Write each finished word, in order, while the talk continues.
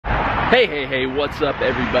Hey, what's up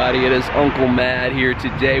everybody? It is Uncle Mad here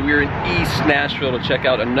today. We're in East Nashville to check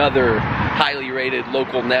out another highly rated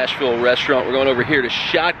local Nashville restaurant. We're going over here to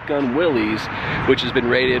Shotgun Willie's, which has been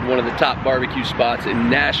rated one of the top barbecue spots in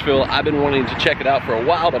Nashville. I've been wanting to check it out for a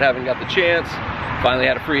while, but haven't got the chance. Finally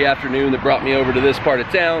had a free afternoon that brought me over to this part of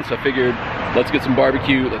town, so I figured let's get some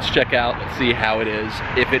barbecue, let's check out, let's see how it is,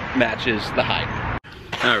 if it matches the hype.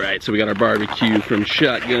 Alright, so we got our barbecue from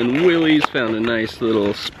Shotgun Willie's. Found a nice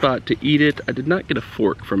little spot to eat it. I did not get a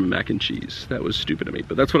fork from mac and cheese. That was stupid of me,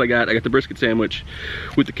 but that's what I got. I got the brisket sandwich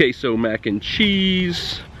with the queso mac and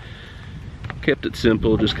cheese. Kept it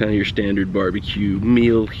simple, just kind of your standard barbecue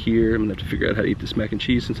meal here. I'm gonna have to figure out how to eat this mac and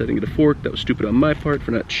cheese since I didn't get a fork. That was stupid on my part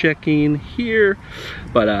for not checking here.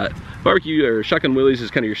 But barbecue, or Shotgun Willie's,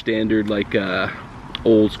 is kind of your standard, like,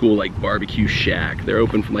 old school like barbecue shack. They're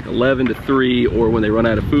open from like 11 to 3 or when they run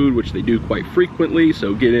out of food, which they do quite frequently,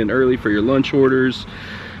 so get in early for your lunch orders.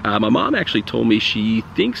 My mom actually told me she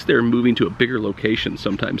thinks they're moving to a bigger location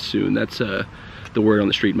sometime soon. That's the word on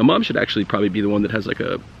the street. My mom should actually probably be the one that has like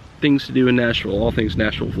a things to do in Nashville, all things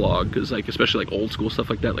Nashville vlog, because like especially like old school stuff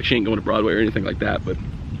like that, like she ain't going to Broadway or anything like that, but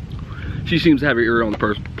she seems to have her ear on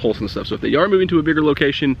the pulse and stuff. So if they are moving to a bigger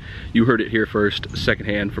location, you heard it here first,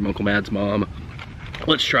 secondhand from Uncle Mad's mom.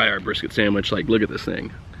 Let's try our brisket sandwich. Like, look at this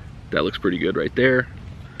thing. That looks pretty good right there.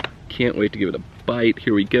 Can't wait to give it a bite.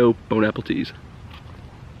 Here we go. Bone apple teas.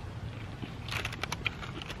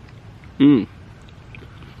 I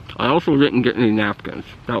also didn't get any napkins.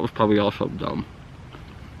 That was probably also dumb.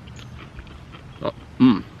 That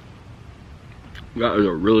is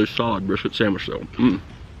a really solid brisket sandwich though.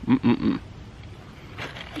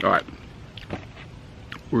 Alright.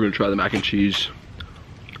 We're gonna try the mac and cheese.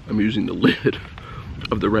 I'm using the lid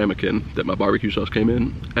of the ramekin that my barbecue sauce came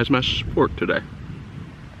in as my fork today.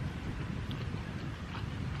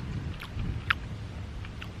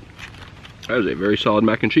 That is a very solid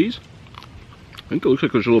mac and cheese. I think it looks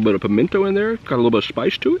like there's a little bit of pimento in there. Got a little bit of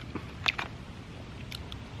spice to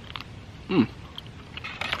it.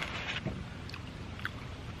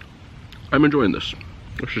 I'm enjoying this.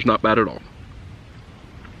 This is not bad at all.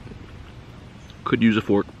 Could use a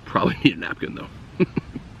fork. Probably need a napkin though.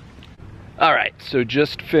 Alright, so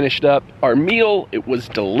just finished up our meal. It was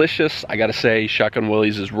delicious. I gotta say, Shotgun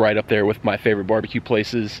Willie's is right up there with my favorite barbecue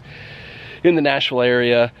places in the Nashville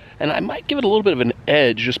area. And I might give it a little bit of an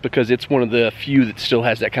edge just because it's one of the few that still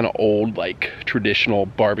has that kind of old, like, traditional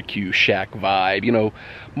barbecue shack vibe. You know,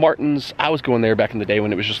 Martin's, I was going there back in the day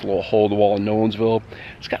when it was just a little hole-in-the-wall in Nolensville.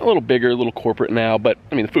 It's gotten a little bigger, a little corporate now, but,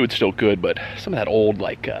 I mean, the food's still good, but some of that old,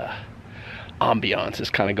 like, ambiance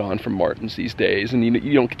is kind of gone from Martin's these days, and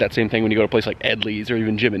you don't get that same thing when you go to a place like Edley's or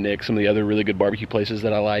even Jim and Nick, some of the other really good barbecue places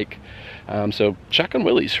that I like. So Shotgun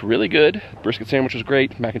Willie's, really good. Brisket sandwich was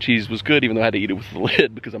great. Mac and cheese was good, even though I had to eat it with the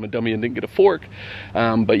lid because I'm a dummy and didn't get a fork.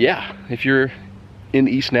 But yeah, if you're in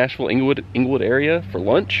East Nashville, Inglewood area for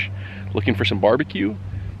lunch, looking for some barbecue,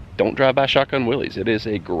 don't drive by Shotgun Willie's. It is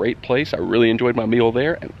a great place. I really enjoyed my meal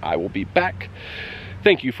there, and I will be back.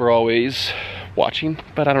 Thank you for always watching,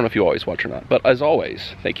 but I don't know if you always watch or not, but as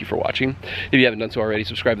always, thank you for watching. If you haven't done so already,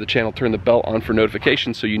 subscribe to the channel, turn the bell on for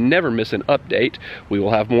notifications so you never miss an update. We will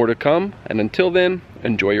have more to come, and until then,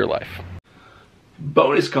 enjoy your life.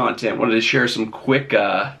 Bonus content. Wanted to share some quick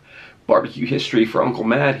barbecue history for Uncle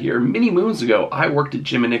Mad here. Many moons ago, I worked at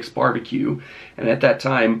Jim and Nick's Barbecue, and at that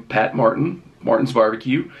time, Pat Martin's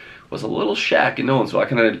Barbecue, was a little shack in Nolensville. I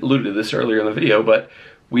kind of alluded to this earlier in the video, but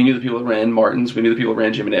we knew the people that ran Martin's, we knew the people that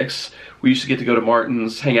ran Jim and Nick's. We used to get to go to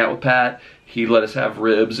Martin's, hang out with Pat. He'd let us have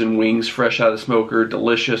ribs and wings fresh out of the smoker,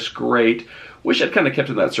 delicious, great. Wish I'd kind of kept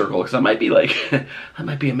in that circle, because I might be like, I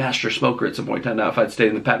might be a master smoker at some point in time now if I'd stayed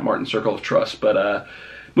in the Pat Martin circle of trust. But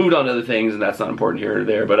moved on to other things, and that's not important here or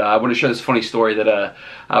there. But I want to share this funny story that I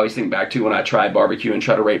always think back to when I try barbecue and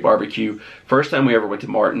try to rate barbecue. First time we ever went to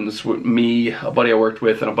Martin's, with me, a buddy I worked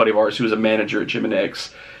with, and a buddy of ours who was a manager at Jim and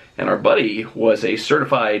Nick's. And our buddy was a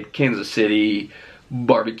certified Kansas City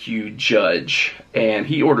barbecue judge, and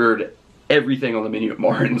he ordered everything on the menu at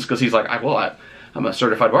Martin's because he's like, I'm a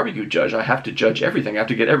certified barbecue judge. I have to judge everything. I have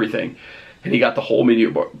to get everything. And he got the whole menu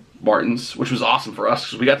at Martin's, which was awesome for us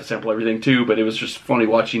because we got to sample everything too, but it was just funny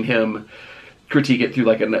watching him critique it through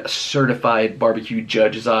like a certified barbecue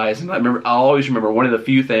judge's eyes. And I'll always remember one of the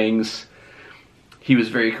few things he was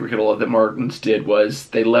very critical of that Martin's did was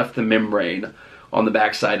they left the membrane on the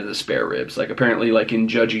back side of the spare ribs. Like apparently like in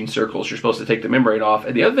judging circles, you're supposed to take the membrane off.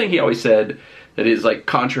 And the other thing he always said that is like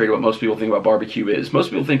contrary to what most people think about barbecue is, most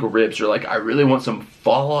people think ribs are like, I really want some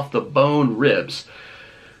fall off the bone ribs.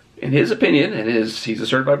 In his opinion, and he's a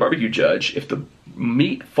certified barbecue judge, if the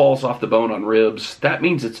meat falls off the bone on ribs, that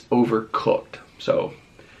means it's overcooked. So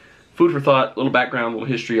food for thought, a little background, a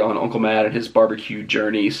little history on Uncle Matt and his barbecue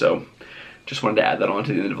journey. So just wanted to add that on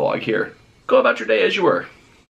to the end of the vlog here. Go about your day as you were.